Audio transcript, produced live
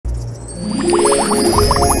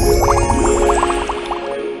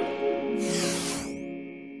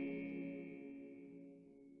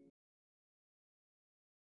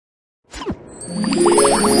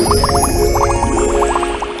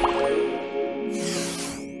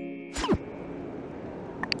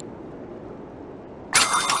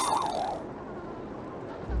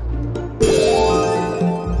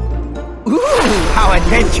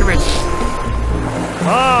adventurous.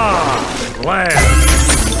 Ah, land.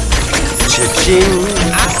 Cha-ching.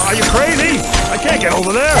 Are you crazy? I can't get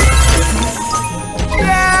over there.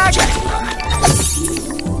 Yeah.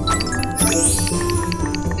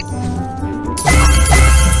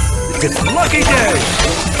 Lucky day.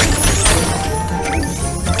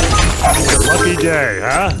 Lucky day,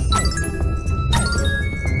 huh?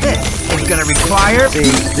 This is gonna require...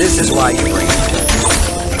 See, this is why you bring it.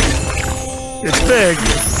 It's big.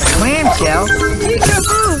 Clamshell?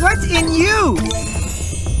 Peekaboo, what's in you?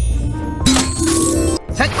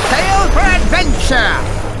 Set sail for adventure!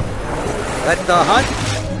 Let the hunt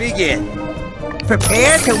begin.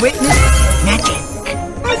 Prepare to witness magic.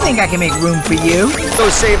 I think I can make room for you. Go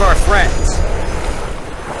save our friends.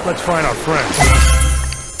 Let's find our friends.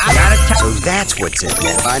 I gotta So that's what's in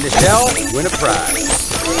there. Find a shell, win a prize.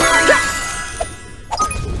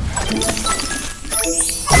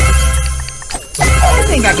 I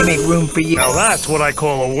think I can make room for you. Now that's what I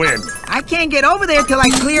call a win. I can't get over there till I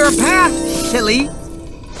clear a path, silly.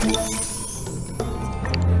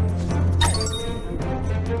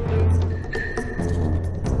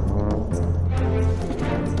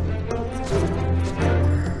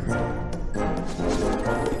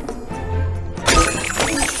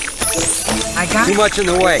 I got Too much in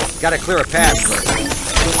the way. Gotta clear a path first.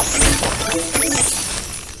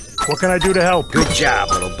 What can I do to help? Good job,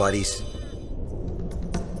 little buddies.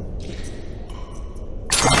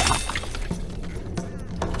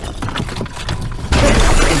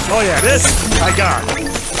 Oh yeah, this I got.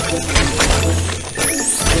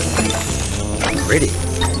 Pretty.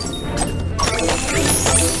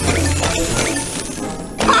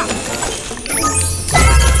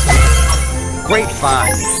 Great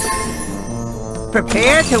find.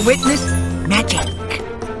 Prepare to witness magic.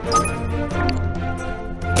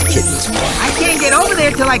 Kitten's fun. I can't get over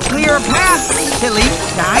there till I clear a path, silly.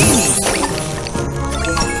 Tiny.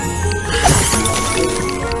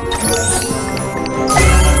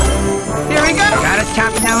 Here we go. Gotta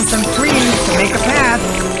chop down some trees to make a path.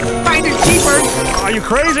 Find it cheaper. Are you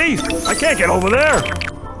crazy? I can't get over there.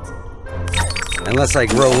 Unless I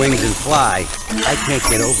grow wings and fly, I can't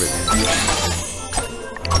get over there.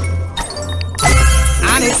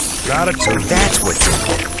 On it. Got it. So that's what's in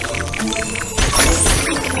there.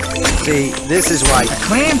 See, this is why...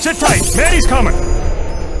 Clam, sit tight. Manny's coming.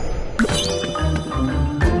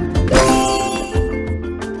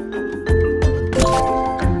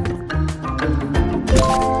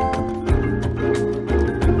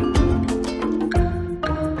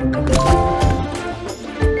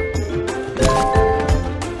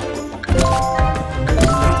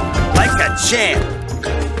 Like a champ.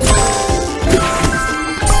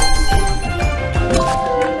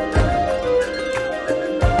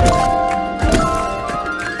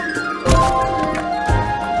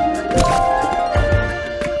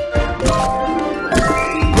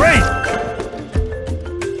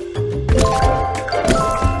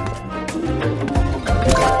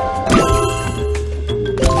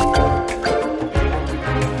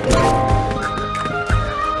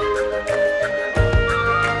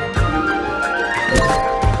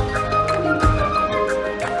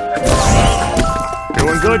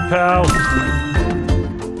 Good, pal.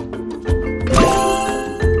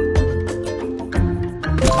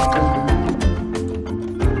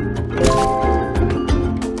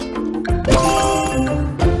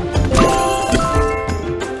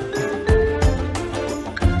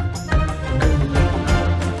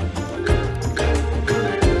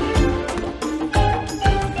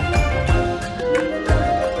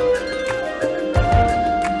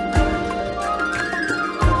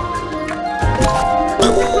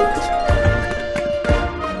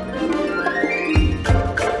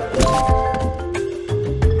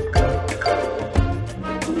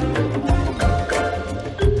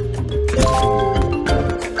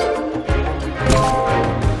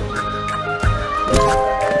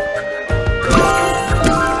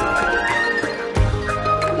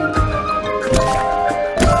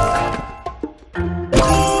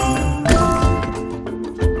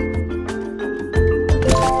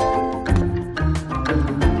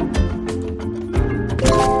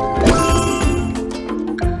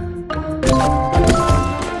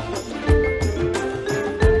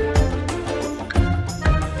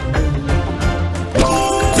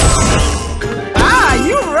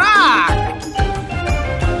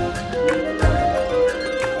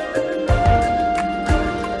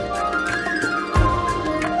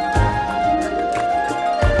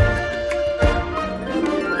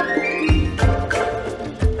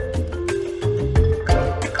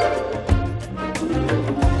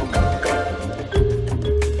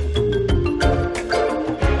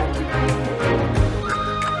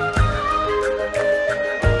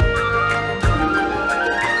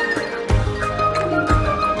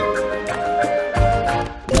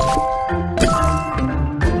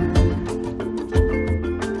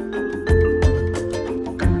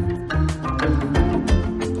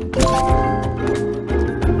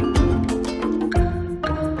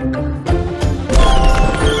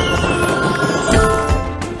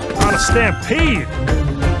 stampede!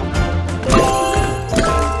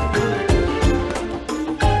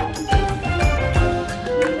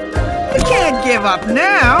 You can't give up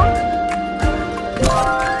now!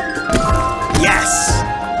 Yes!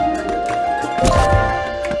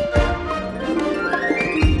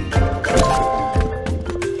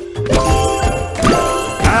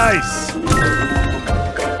 Nice!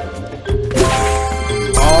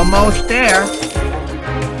 Almost there.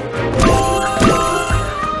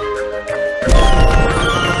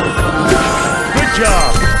 Good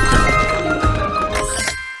job!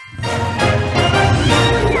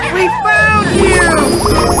 We found you!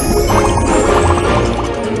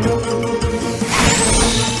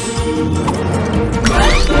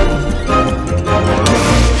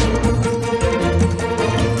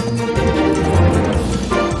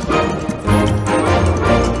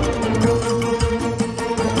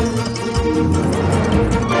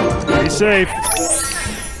 Be safe.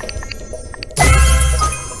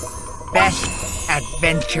 Best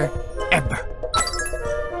adventure ever.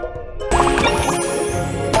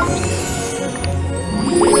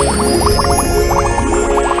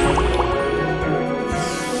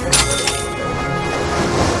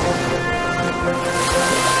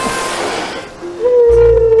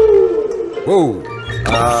 Whoa.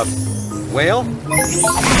 Whale?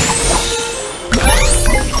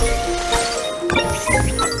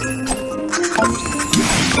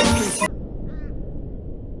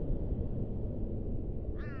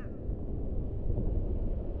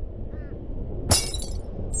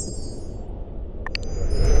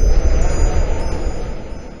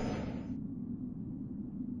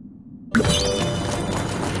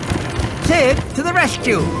 Sid, to the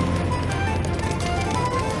rescue!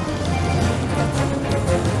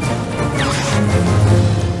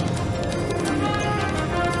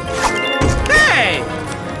 Hey!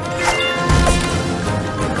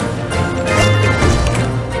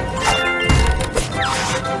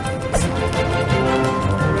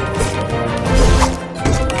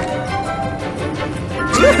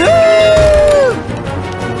 Woohoo!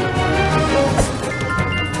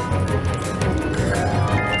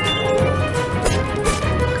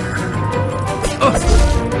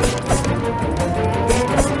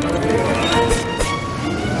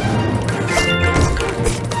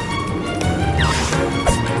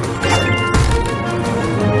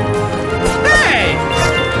 Hey!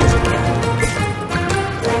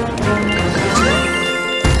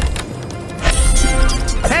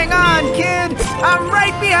 Hang on, kid! I'm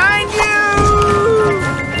right behind you!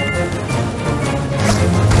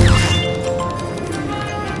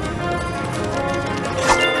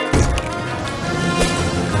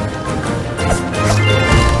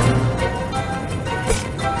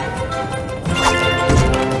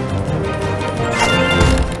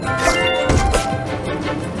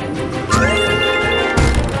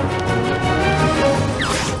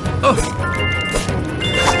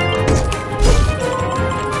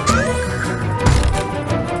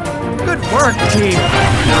 Good work, team.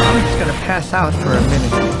 I'm just gonna pass out for a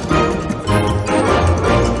minute.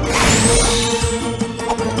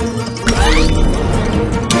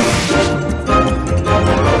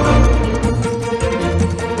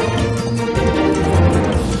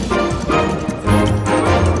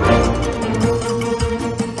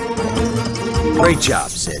 Great job,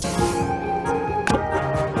 Sid.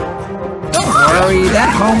 Don't worry,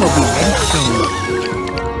 that home will be ready soon.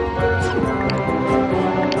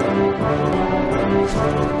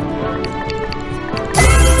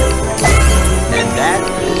 And that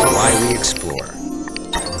is why we explore.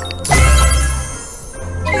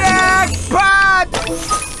 Jackpot!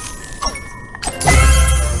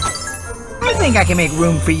 I think I can make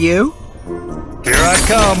room for you. Here I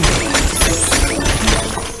come!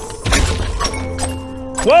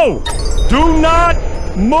 Whoa! Do not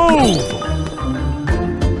move!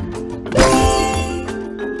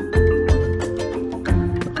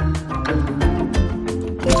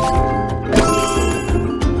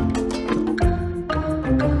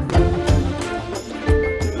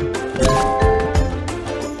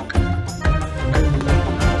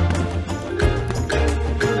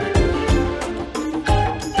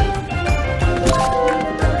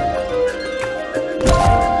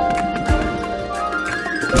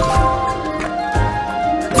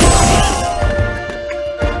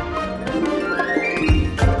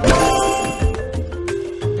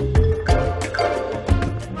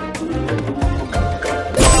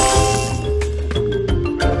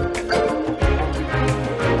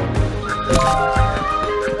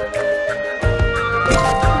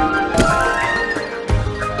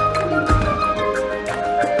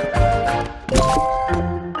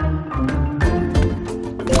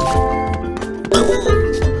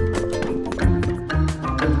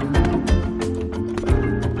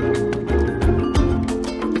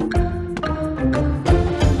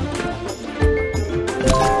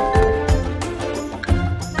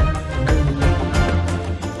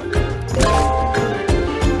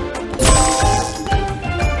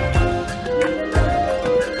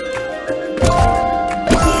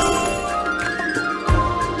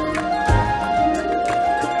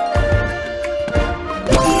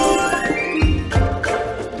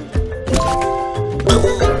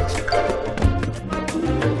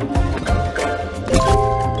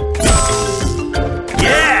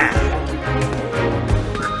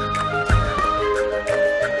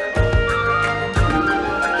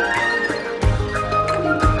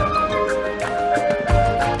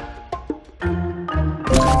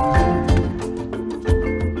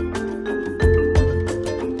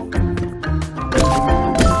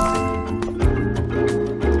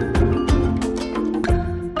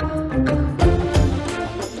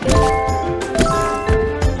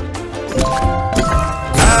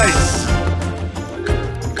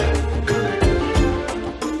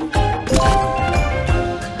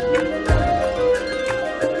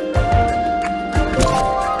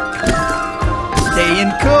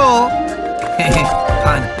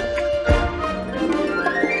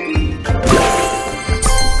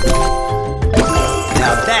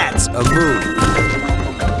 a moon.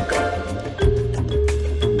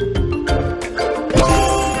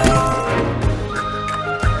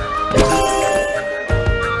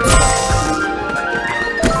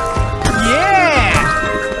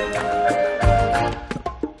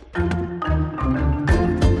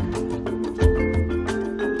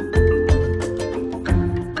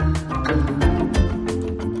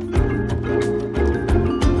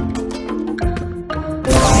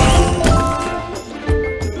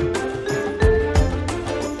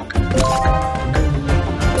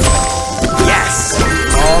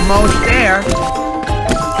 Almost there.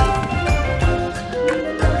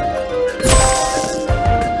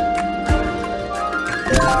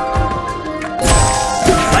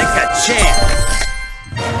 Like a champ.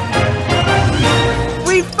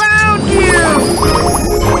 We found you!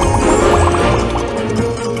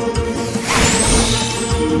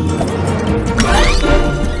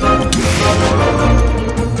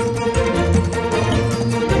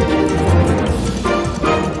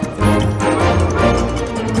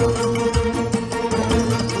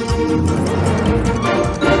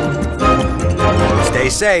 Stay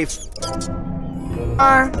safe.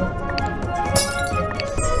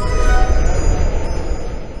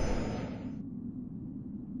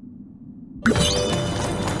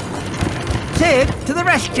 Sid, to the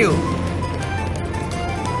rescue!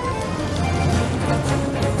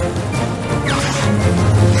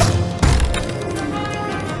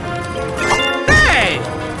 Hey!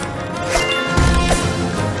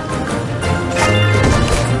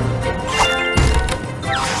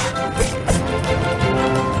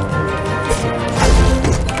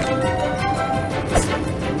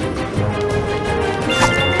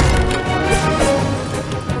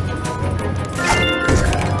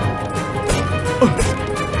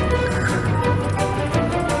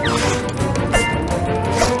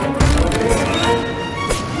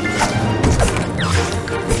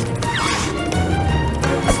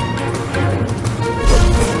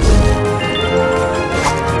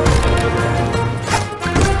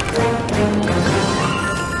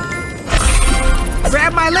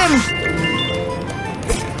 Grab my limbs!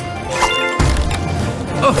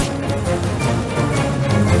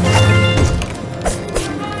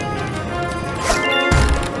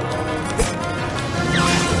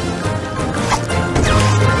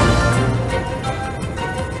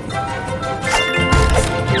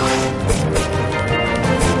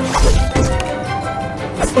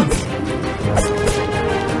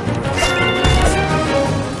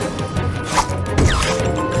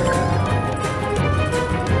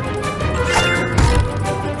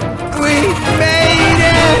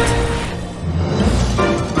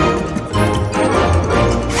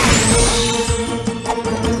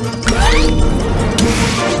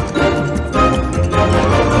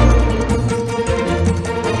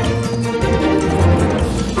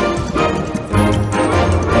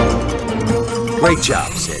 Great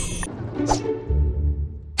job, Sid.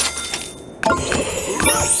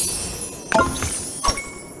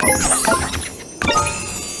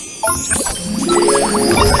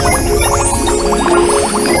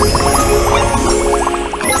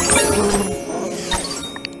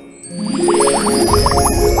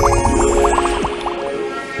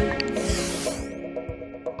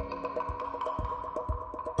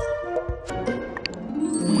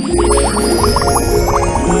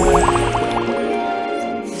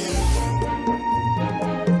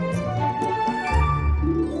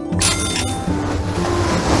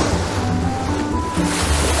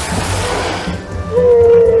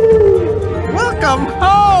 Welcome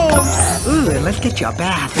home! Ooh, and let's get you a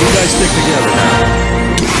bath. You guys stick together now.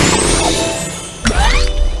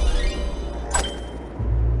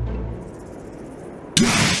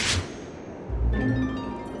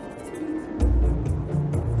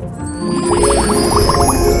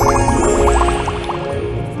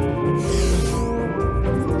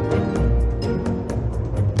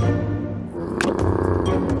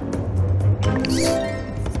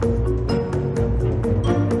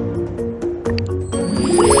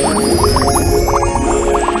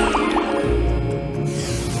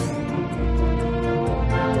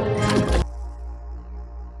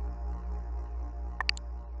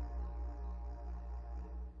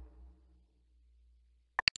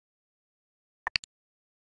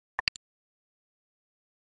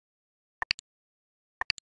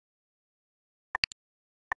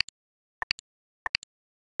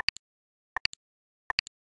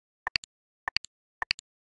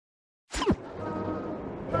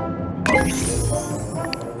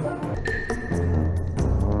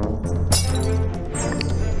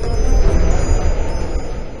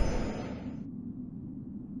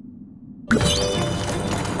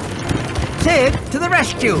 Pig to the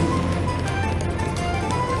rescue!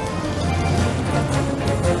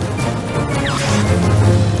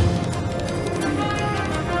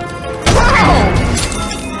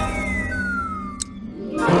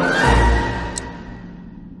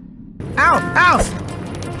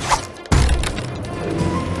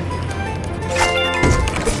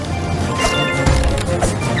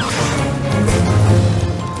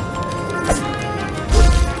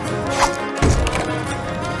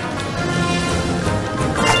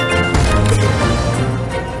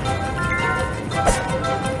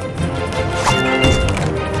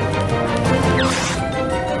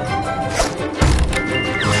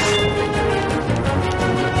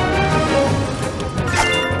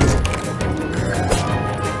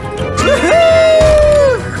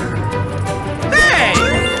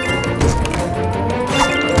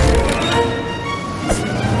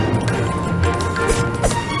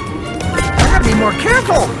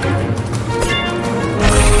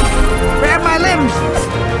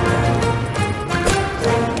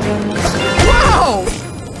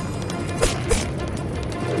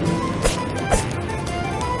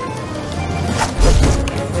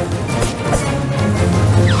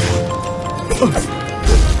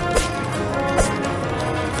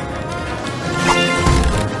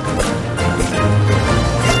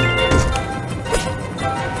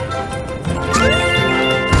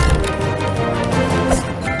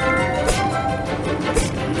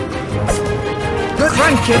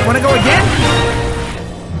 Kid, wanna go again?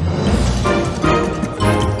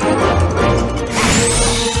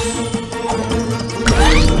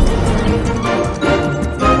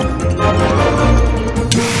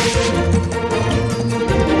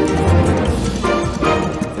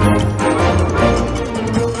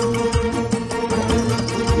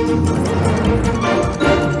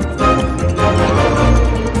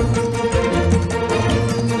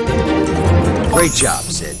 Great job,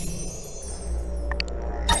 Sid.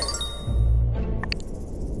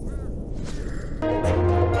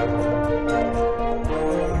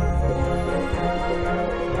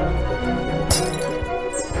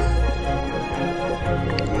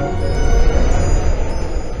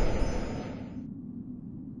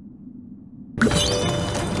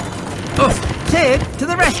 Sid to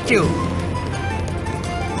the rescue!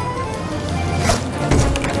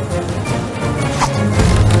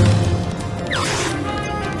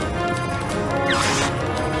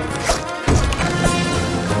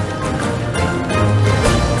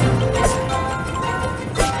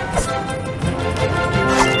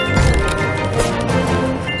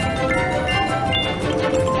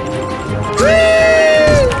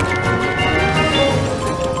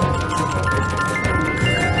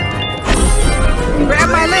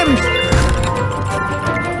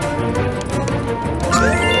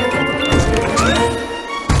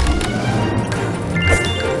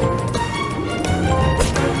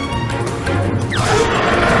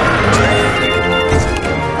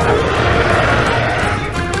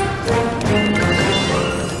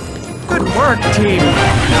 Team.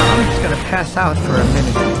 Now I'm just gonna pass out for a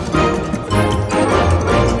minute.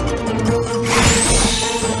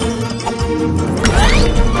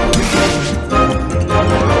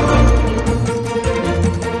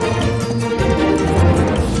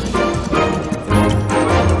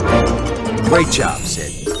 Great job,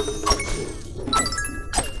 Sid.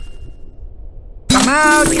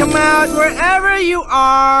 Come out, wherever you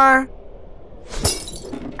are!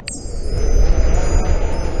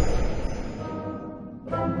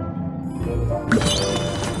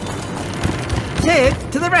 Sid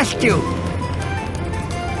to the rescue!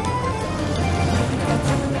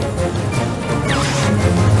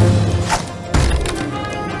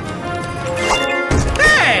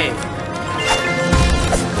 Hey!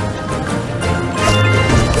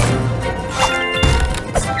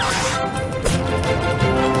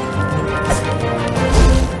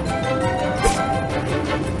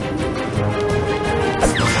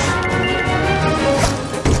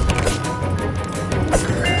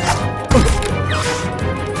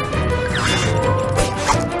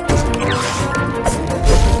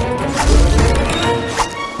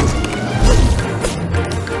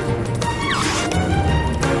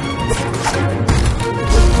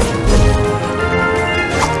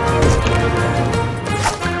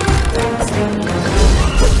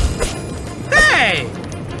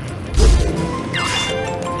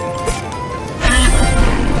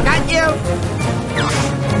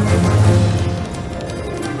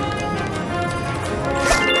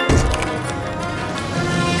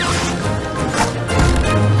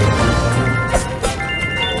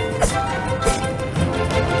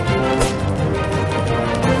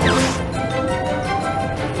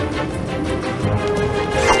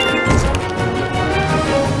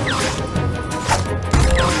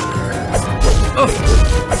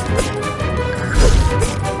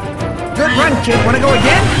 Good run, kid. Wanna go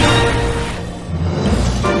again?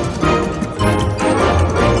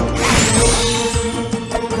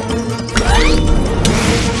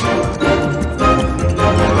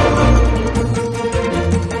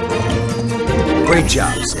 Great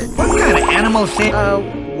job, Sid. What kind of animal said?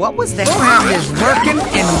 What was that? We'll have this working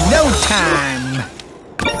in no time.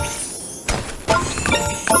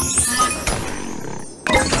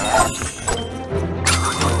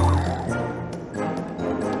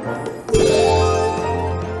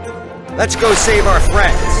 Let's go save our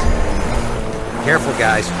friends. Careful,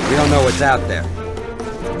 guys. We don't know what's out there.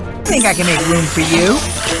 I think I can make room for you.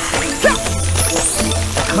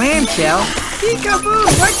 Clamshell? Peekaboo,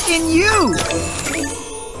 what's in you?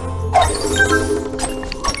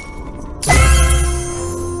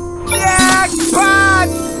 Jackpot!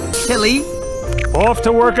 Silly. Off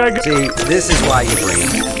to work I go. See, this is why you bring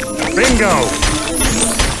him. Bingo!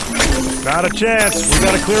 Not a chance. We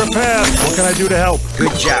gotta clear a path. What can I do to help?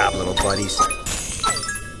 Good job, little buddies.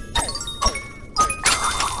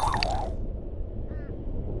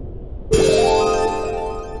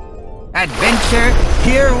 Adventure,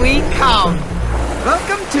 here we come.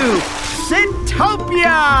 Welcome to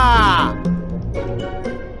Syntopia!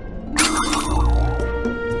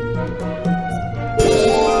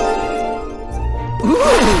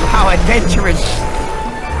 Ooh, how adventurous.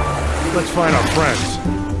 Let's find our friends.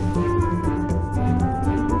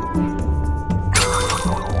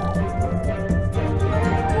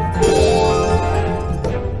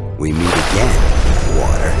 We meet again,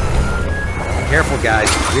 water. Careful, guys.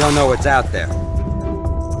 We don't know what's out there.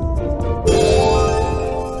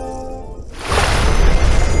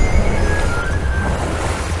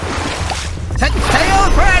 Set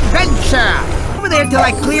sail for adventure! Over there till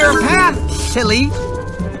I clear a path, silly.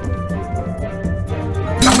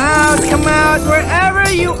 Come out,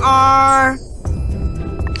 wherever you are.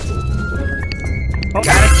 Oh.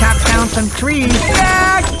 Gotta chop down some trees.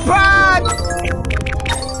 Jackpot!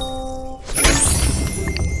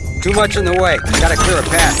 Too much in the way. Gotta clear a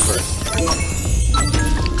path first.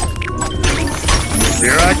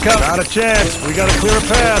 Here I come. Not a chance. We gotta clear a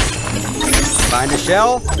path. Find a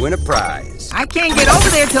shell, win a prize. I can't get over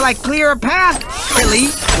there till I clear a path,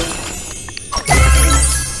 silly.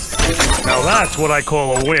 Now that's what I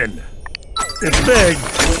call a win. It's big.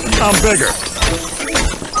 I'm bigger.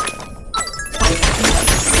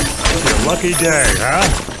 Your lucky day,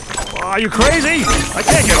 huh? Are you crazy? I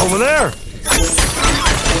can't get over there.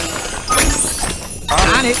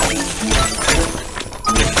 On it.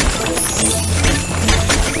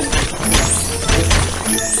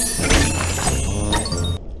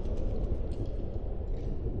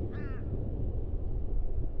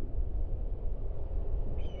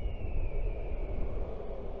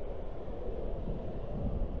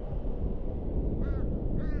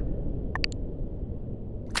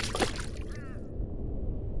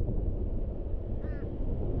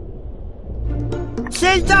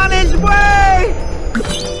 Sid's on his way!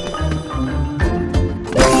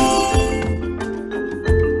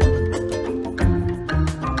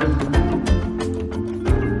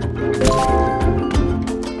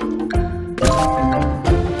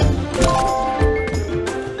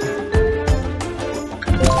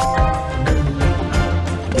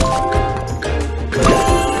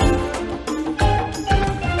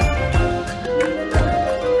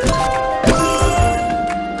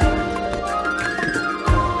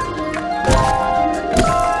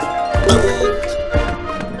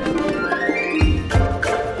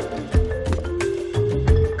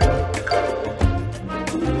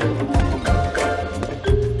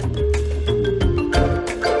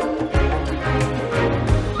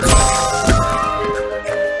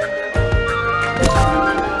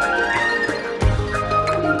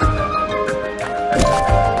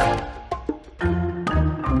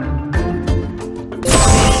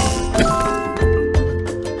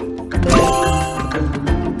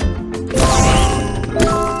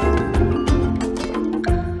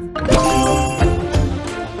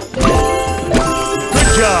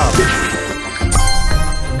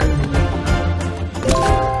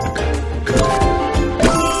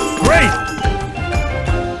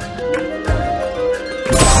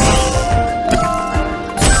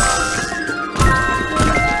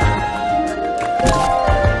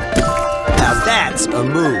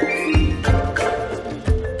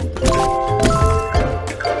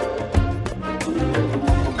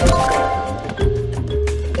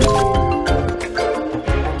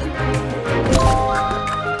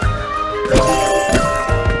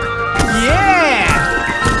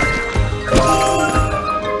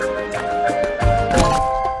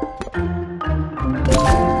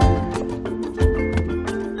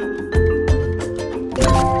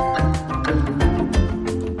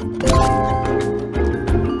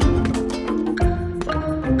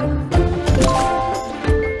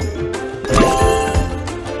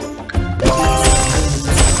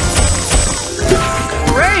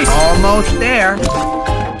 Almost there.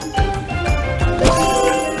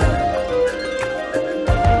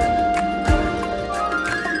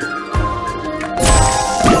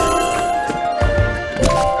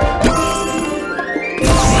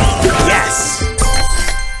 Yes!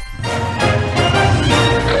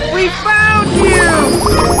 We found you!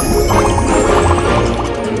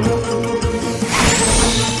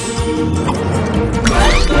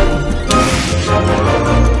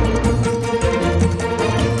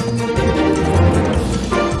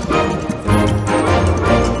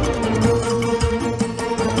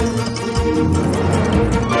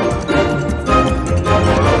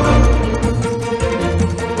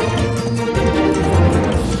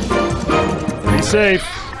 Safe.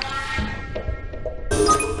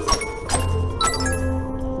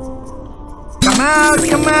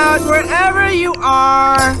 Come out, wherever you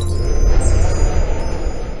are.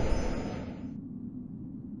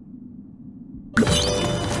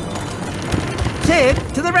 Sid,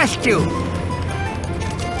 to the rescue.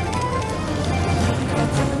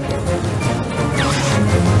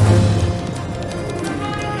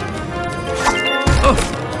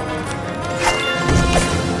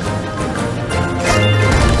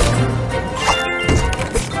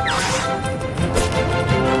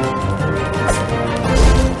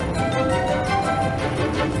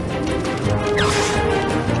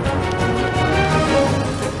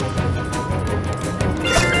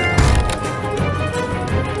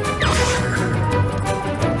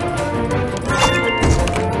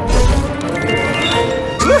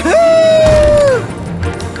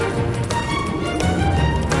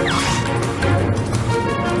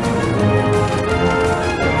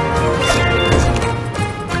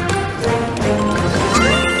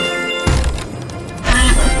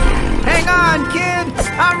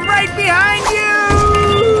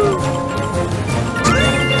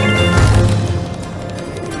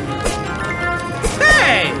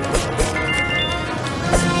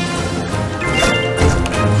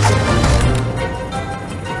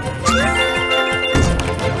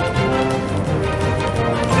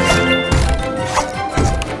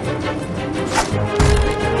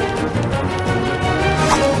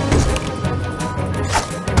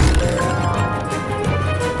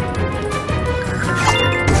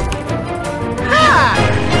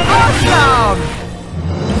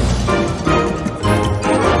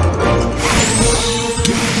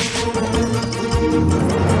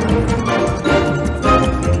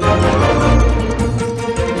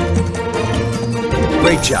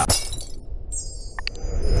 Great job.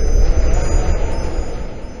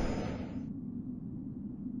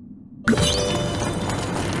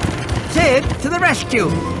 Sid, to the rescue.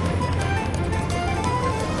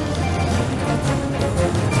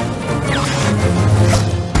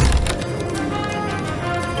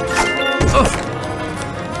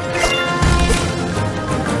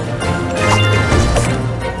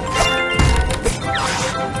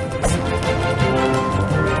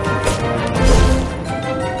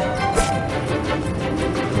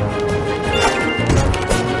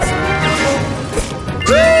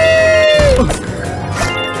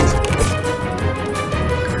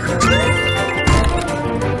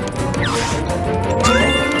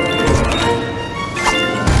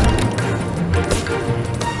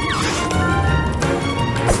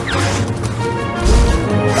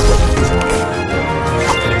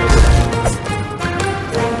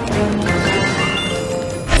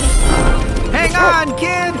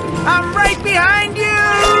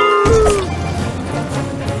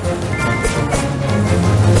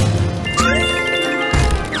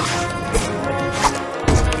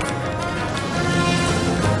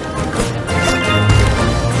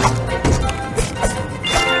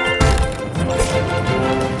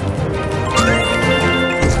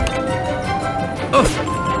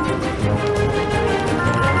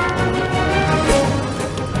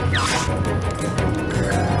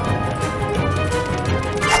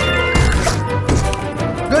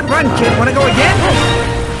 Good run, kid. Want to go again?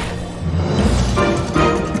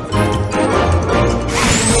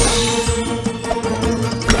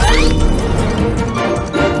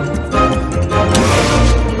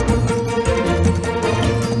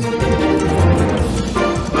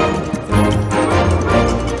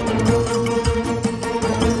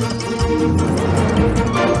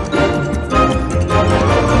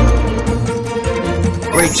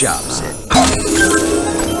 Great job, Sid.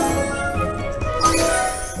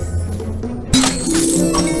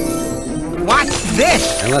 What's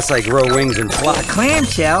this? Unless I grow wings and fly. A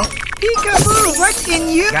clamshell? Peekaboo, what's in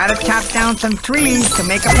you? Gotta chop down some trees to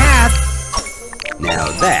make a path.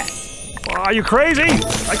 Now that. Are you crazy?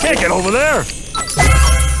 I can't get over there.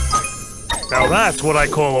 Now that's what I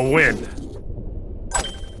call a win.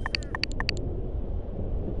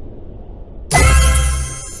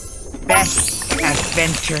 Best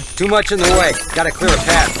adventure. Too much in the way. Gotta clear a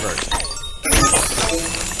path first.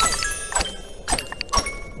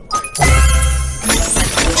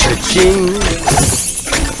 Cha-ching!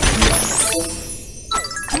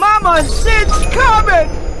 Mama, Sid's coming!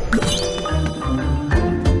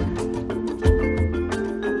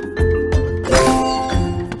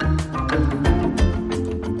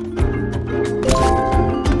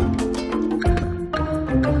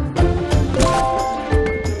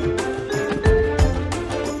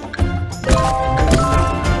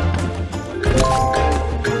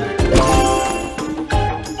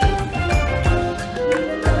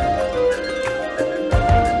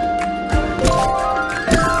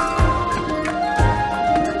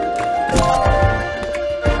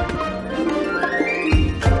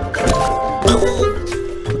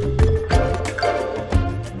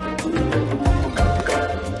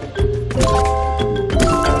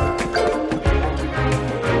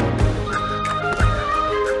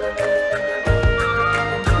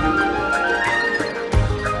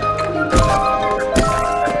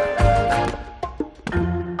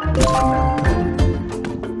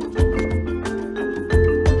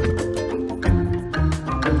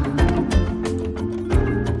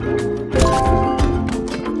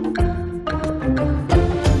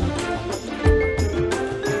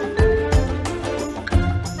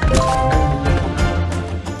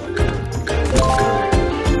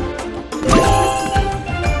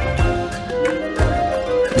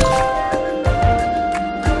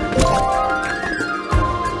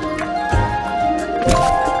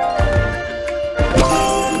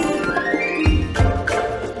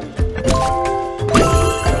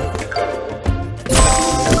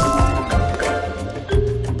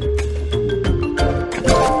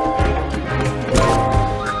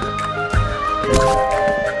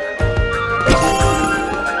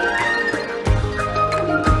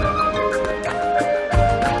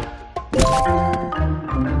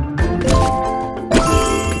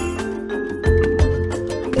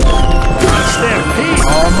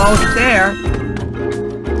 Almost there.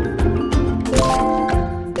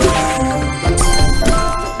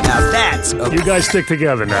 Now that's okay. You guys stick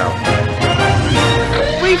together now.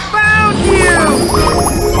 We found you!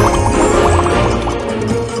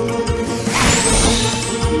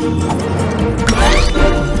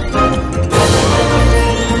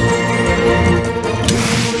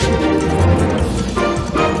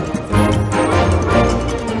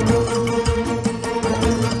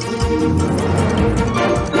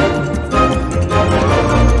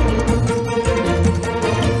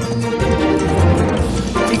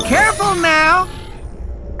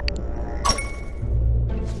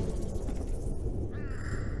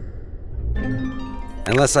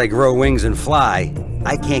 Unless I grow wings and fly,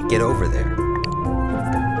 I can't get over there.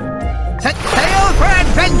 Set sail for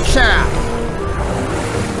adventure!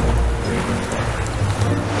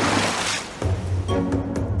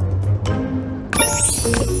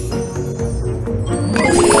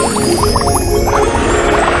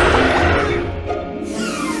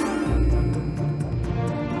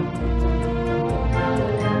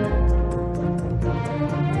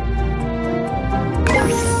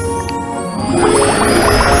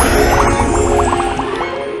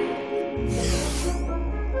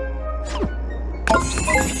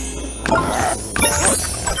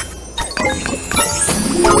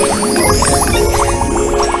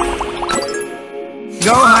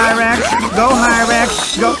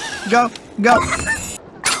 Go!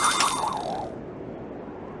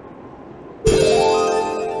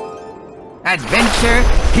 Adventure,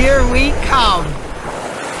 here we come!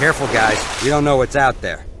 Careful, guys. You don't know what's out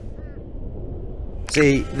there.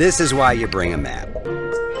 See, this is why you bring a map.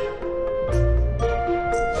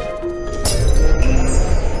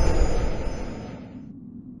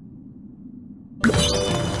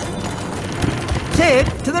 Sid,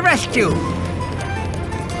 to the rescue!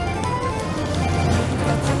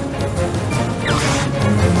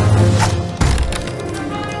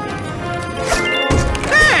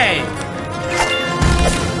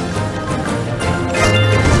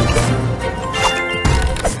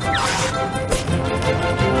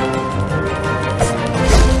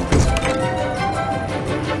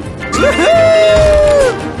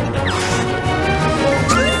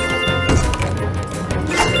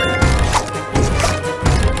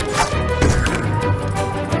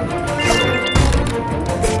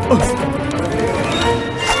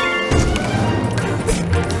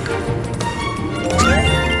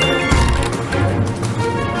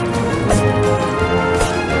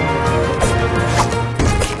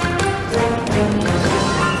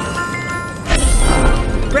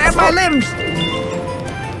 more limbs!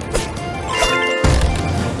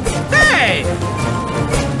 Hey!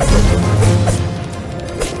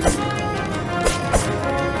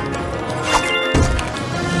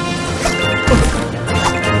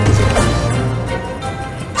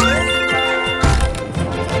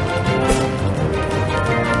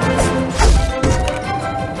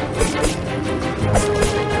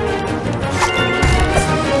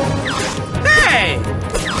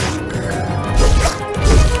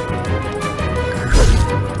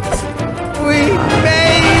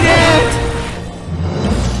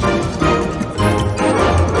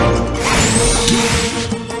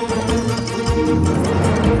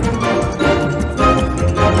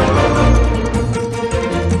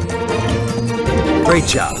 Great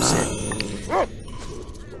job, Sid.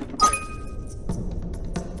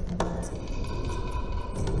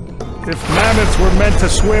 If mammoths were meant to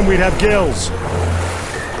swim, we'd have gills.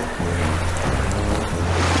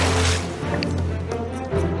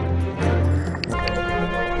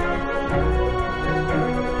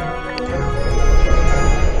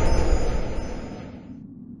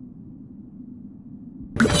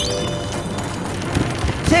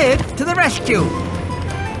 Sid, to the rescue!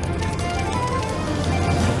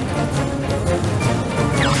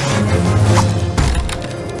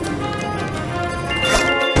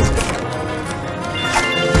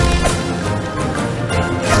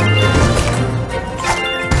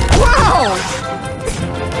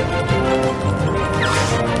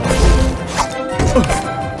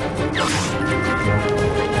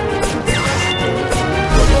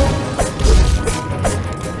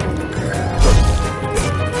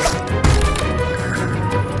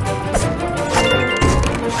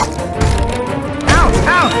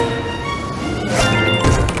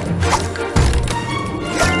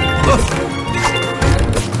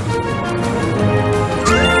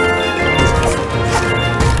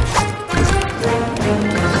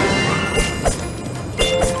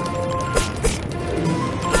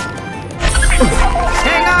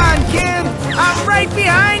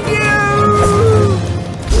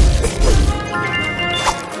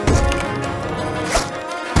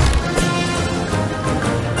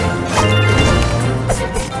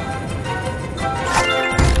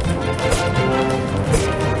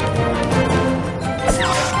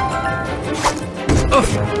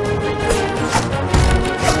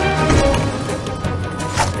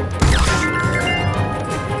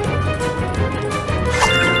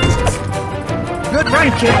 Good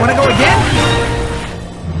run, kid. Wanna go again?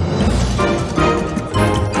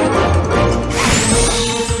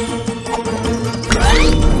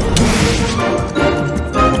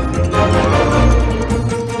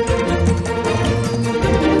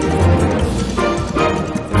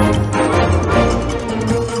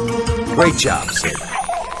 Great job, Sid.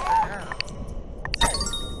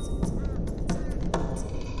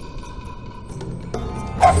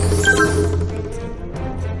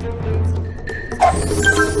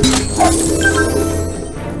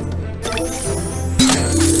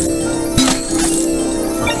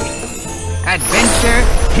 Adventure,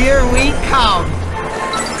 here we come!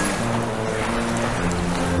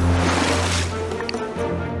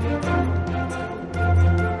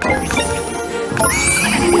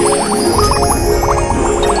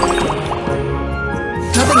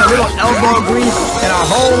 Nothing a little elbow grease and a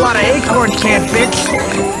whole lot of acorns can't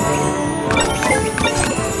fix.